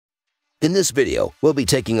In this video, we'll be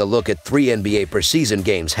taking a look at 3 NBA preseason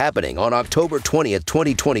games happening on October 20th,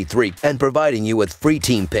 2023 and providing you with free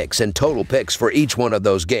team picks and total picks for each one of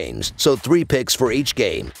those games. So 3 picks for each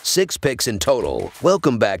game, 6 picks in total.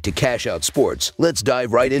 Welcome back to Cash Out Sports. Let's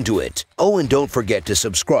dive right into it. Oh, and don't forget to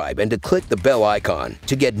subscribe and to click the bell icon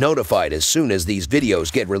to get notified as soon as these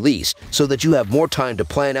videos get released so that you have more time to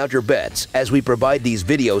plan out your bets as we provide these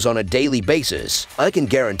videos on a daily basis. I can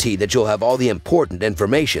guarantee that you'll have all the important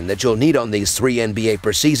information that you'll need on these 3 NBA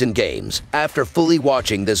preseason games after fully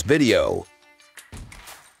watching this video.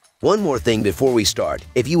 One more thing before we start,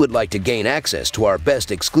 if you would like to gain access to our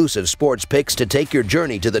best exclusive sports picks to take your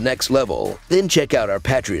journey to the next level, then check out our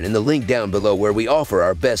Patreon in the link down below where we offer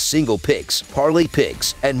our best single picks, parlay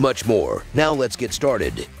picks, and much more. Now let's get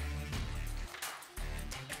started.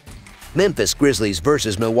 Memphis Grizzlies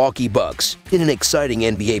versus Milwaukee Bucks. In an exciting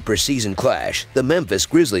NBA preseason clash, the Memphis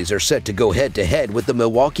Grizzlies are set to go head-to-head with the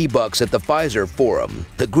Milwaukee Bucks at the Fiserv Forum.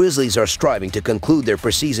 The Grizzlies are striving to conclude their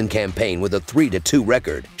preseason campaign with a 3-2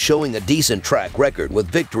 record, showing a decent track record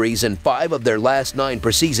with victories in 5 of their last 9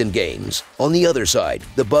 preseason games. On the other side,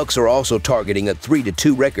 the Bucks are also targeting a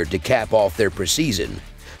 3-2 record to cap off their preseason,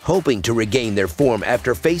 hoping to regain their form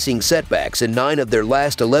after facing setbacks in 9 of their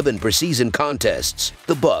last 11 preseason contests.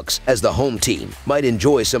 The Bucks, as the home team, might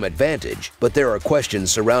enjoy some advantage, but there are questions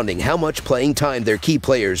surrounding how much playing time their key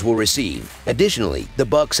players will receive. Additionally, the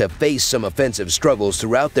Bucks have faced some offensive struggles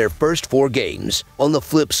throughout their first 4 games. On the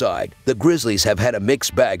flip side, the Grizzlies have had a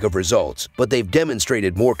mixed bag of results, but they've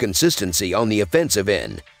demonstrated more consistency on the offensive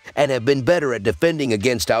end and have been better at defending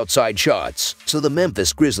against outside shots. So the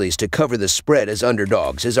Memphis Grizzlies to cover the spread as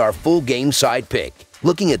underdogs is our full game side pick.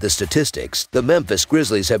 Looking at the statistics, the Memphis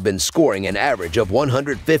Grizzlies have been scoring an average of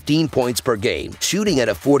 115 points per game, shooting at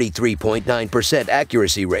a 43.9%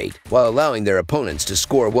 accuracy rate, while allowing their opponents to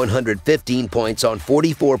score 115 points on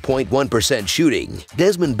 44.1% shooting.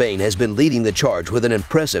 Desmond Bane has been leading the charge with an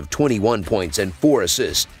impressive 21 points and 4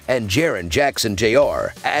 assists, and Jaren Jackson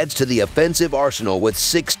Jr. adds to the offensive arsenal with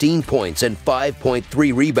 16 points and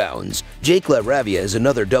 5.3 rebounds. Jake LaRavia is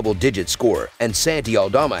another double-digit scorer, and Santi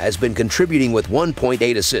Aldama has been contributing with 1.8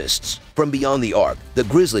 assists. From beyond the arc, the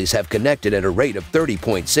Grizzlies have connected at a rate of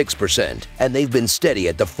 30.6%, and they've been steady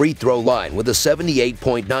at the free throw line with a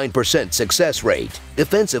 78.9% success rate.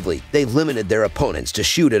 Defensively, they've limited their opponents to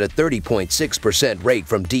shoot at a 30.6% rate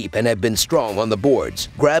from deep and have been strong on the boards,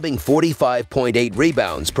 grabbing 45.8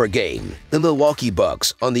 rebounds per game. The Milwaukee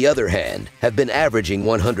Bucks, on the other hand, have been averaging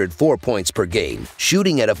 104 points per game,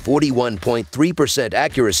 shooting at a 41.3%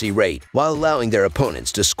 accuracy rate, while allowing their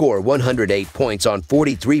opponents to score 108 points on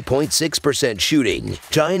 43.6% shooting.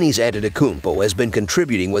 Giannis Antetokounmpo has been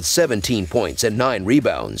contributing with 17 points and 9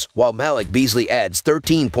 rebounds, while Malik Beasley adds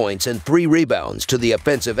 13 points and 3 rebounds to the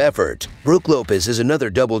offensive effort. Brook Lopez is another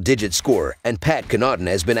double-digit scorer, and Pat Connaughton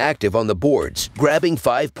has been active on the boards, grabbing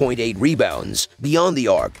 5.8 rebounds. Beyond the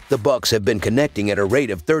arc, the Bucks have been connecting at a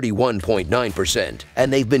rate of 31.9%,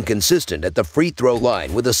 and they've been consistent at the free throw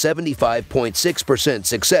line with a 75.6%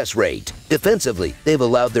 success rate. Defensively, they've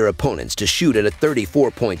allowed their opponents to shoot at a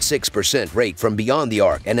 34.6% rate from beyond the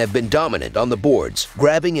arc and have been dominant on the boards,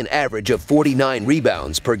 grabbing an average of 49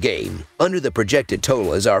 rebounds per game. Under the projected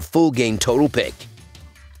total is our full game total pick.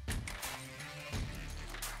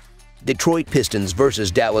 Detroit Pistons versus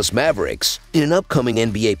Dallas Mavericks. In an upcoming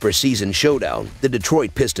NBA preseason showdown, the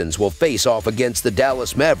Detroit Pistons will face off against the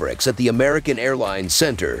Dallas Mavericks at the American Airlines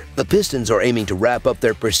Center. The Pistons are aiming to wrap up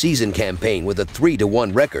their preseason campaign with a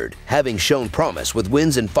 3-1 record, having shown promise with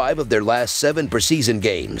wins in 5 of their last 7 preseason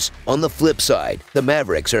games. On the flip side, the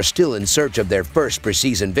Mavericks are still in search of their first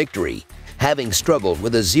preseason victory, having struggled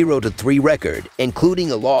with a 0-3 record, including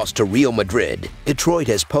a loss to Real Madrid. Detroit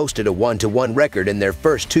has posted a 1-1 record in their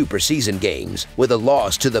first 2 preseason games, with a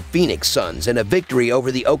loss to the Phoenix Suns and a victory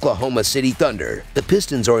over the Oklahoma City Thunder. The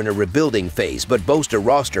Pistons are in a rebuilding phase but boast a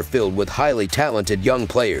roster filled with highly talented young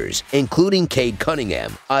players, including Cade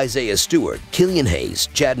Cunningham, Isaiah Stewart, Killian Hayes,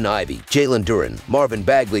 Jaden Ivey, Jalen Duren, Marvin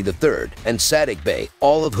Bagley III, and Saddiq Bey,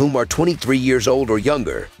 all of whom are 23 years old or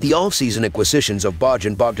younger. The offseason acquisitions of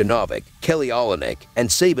Bojan Bogdanovic, Kelly Olynyk, and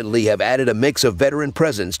Saben Lee have added a mix of veteran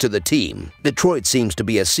presence to the team. Detroit seems to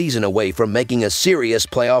be a season away from making a serious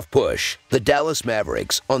playoff push. The Dallas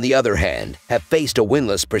Mavericks, on the other hand, have faced a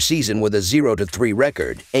winless preseason with a 0-3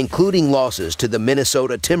 record, including losses to the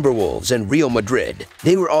Minnesota Timberwolves and Real Madrid.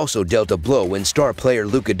 They were also dealt a blow when star player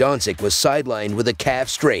Luka Doncic was sidelined with a calf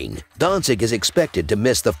strain. Doncic is expected to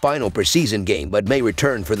miss the final preseason game but may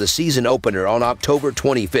return for the season opener on October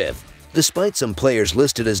 25th. Despite some players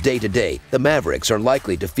listed as day-to-day, the Mavericks are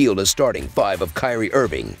likely to field a starting five of Kyrie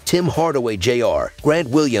Irving, Tim Hardaway Jr., Grant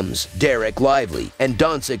Williams, Derek Lively, and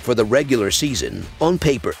Doncic for the regular season. On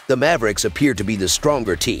paper, the Mavericks appear to be the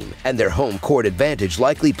stronger team, and their home court advantage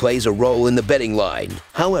likely plays a role in the betting line.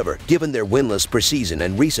 However, given their winless preseason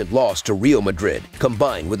and recent loss to Real Madrid,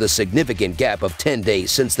 combined with a significant gap of 10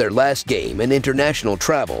 days since their last game and international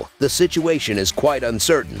travel, the situation is quite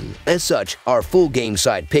uncertain. As such, our full game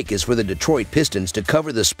side pick is for the Detroit Pistons to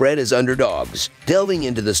cover the spread as underdogs. Delving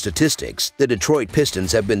into the statistics, the Detroit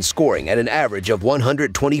Pistons have been scoring at an average of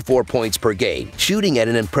 124 points per game, shooting at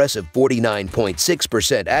an impressive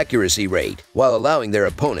 49.6% accuracy rate, while allowing their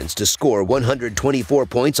opponents to score 124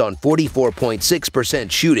 points on 44.6%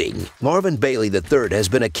 shooting. Marvin Bagley III has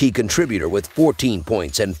been a key contributor with 14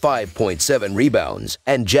 points and 5.7 rebounds,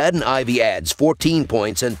 and Jaden Ivey adds 14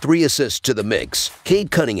 points and 3 assists to the mix. Cade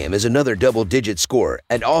Cunningham is another double-digit scorer,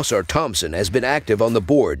 and Ausar Thompson has been active on the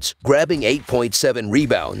boards, grabbing 8.7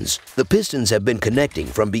 rebounds. The Pistons have been connecting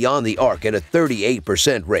from beyond the arc at a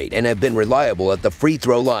 38% rate and have been reliable at the free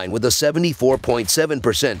throw line with a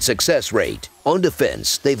 74.7% success rate. On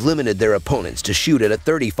defense, they've limited their opponents to shoot at a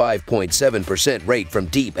 35.7% rate from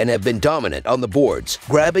deep and have been dominant on the boards,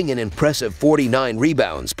 grabbing an impressive 49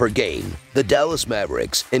 rebounds per game. The Dallas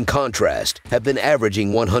Mavericks, in contrast, have been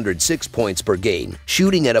averaging 106 points per game,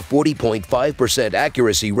 shooting at a 40.5%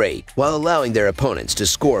 accuracy rate, while allowing their opponents to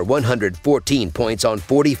score 114 points on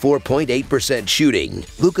 44.8% shooting.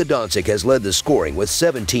 Luka Doncic has led the scoring with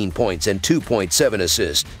 17 points and 2.7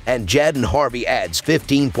 assists, and Jaden Harvey adds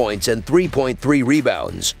 15 points and 3.3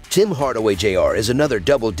 rebounds. Tim Hardaway Jr. is another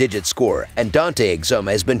double-digit scorer, and Dante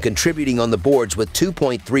Exum has been contributing on the boards with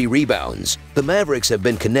 2.3 rebounds. The Mavericks have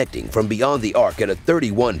been connecting from beyond the arc at a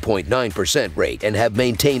 31.9% rate and have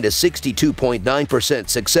maintained a 62.9%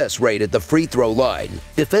 success rate at the free throw line.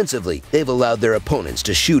 Defensively, they've allowed their opponents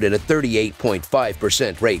to shoot at a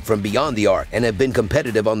 38.5% rate from beyond the arc and have been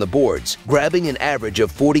competitive on the boards, grabbing an average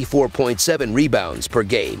of 44.7 rebounds per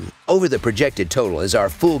game. Over the projected total is our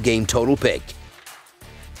full game total pick.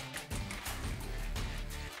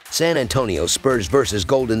 San Antonio Spurs vs.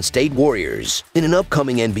 Golden State Warriors. In an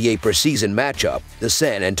upcoming NBA preseason matchup, the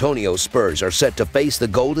San Antonio Spurs are set to face the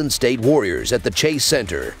Golden State Warriors at the Chase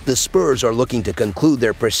Center. The Spurs are looking to conclude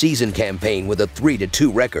their preseason campaign with a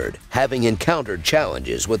 3-2 record, having encountered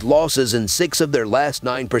challenges with losses in 6 of their last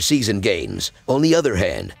 9 preseason games. On the other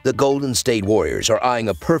hand, the Golden State Warriors are eyeing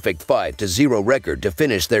a perfect 5-0 record to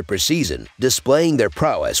finish their preseason, displaying their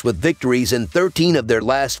prowess with victories in 13 of their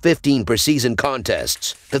last 15 preseason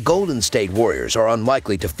contests. The Golden State Warriors are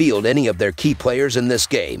unlikely to field any of their key players in this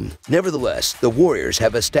game. Nevertheless, the Warriors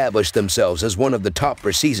have established themselves as one of the top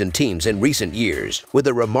preseason teams in recent years, with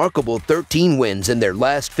a remarkable 13 wins in their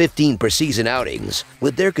last 15 preseason outings.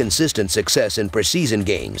 With their consistent success in preseason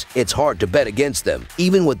games, it's hard to bet against them,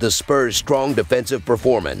 even with the Spurs' strong defensive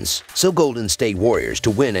performance. So Golden State Warriors to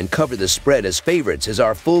win and cover the spread as favorites is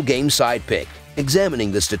our full game side pick.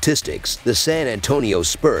 Examining the statistics, the San Antonio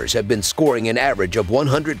Spurs have been scoring an average of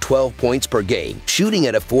 112 points per game, shooting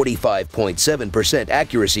at a 45.7%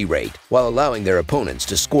 accuracy rate, while allowing their opponents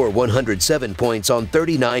to score 107 points on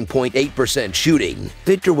 39.8% shooting.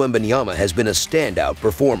 Victor Wembanyama has been a standout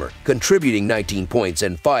performer, contributing 19 points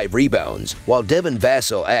and 5 rebounds, while Devin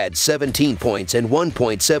Vassell adds 17 points and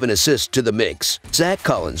 1.7 assists to the mix. Zach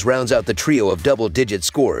Collins rounds out the trio of double-digit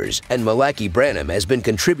scorers, and Malaki Branham has been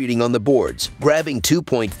contributing on the boards, grabbing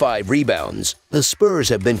 2.5 rebounds. The Spurs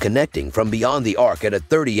have been connecting from beyond the arc at a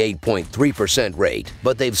 38.3% rate,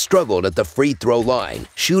 but they've struggled at the free throw line,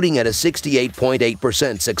 shooting at a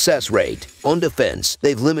 68.8% success rate. On defense,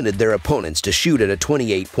 they've limited their opponents to shoot at a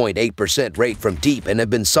 28.8% rate from deep and have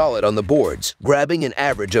been solid on the boards, grabbing an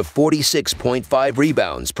average of 46.5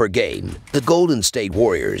 rebounds per game. The Golden State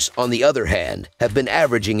Warriors, on the other hand, have been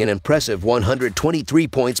averaging an impressive 123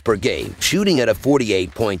 points per game, shooting at a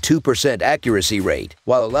 48.2% accuracy rate,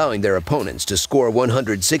 while allowing their opponents to score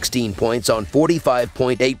 116 points on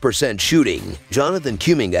 45.8% shooting. Jonathan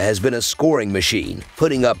Kuminga has been a scoring machine,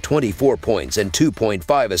 putting up 24 points and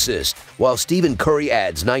 2.5 assists, while Stephen Curry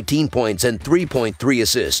adds 19 points and 3.3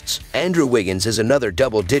 assists. Andrew Wiggins is another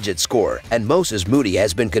double-digit scorer, and Moses Moody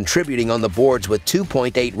has been contributing on the boards with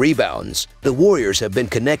 2.8 rebounds. The Warriors have been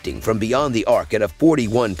connecting from beyond the arc at a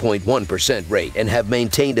 41.1% rate and have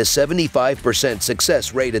maintained a 75%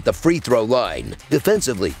 success rate at the free throw line.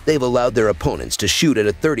 Defensively, they've allowed their opponents to shoot at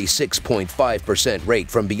a 36.5%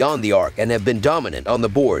 rate from beyond the arc and have been dominant on the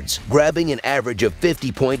boards, grabbing an average of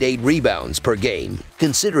 50.8 rebounds per game.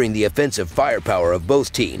 Considering the offensive firepower of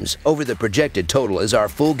both teams, over the projected total is our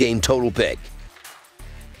full game total pick.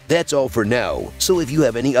 That's all for now, so if you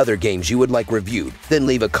have any other games you would like reviewed, then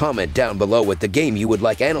leave a comment down below with the game you would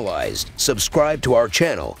like analyzed. Subscribe to our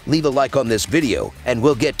channel, leave a like on this video, and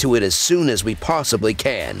we'll get to it as soon as we possibly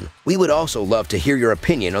can. We would also love to hear your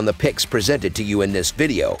opinion on the picks presented to you in this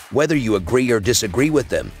video, whether you agree or disagree with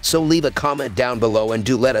them, so leave a comment down below and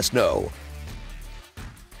do let us know.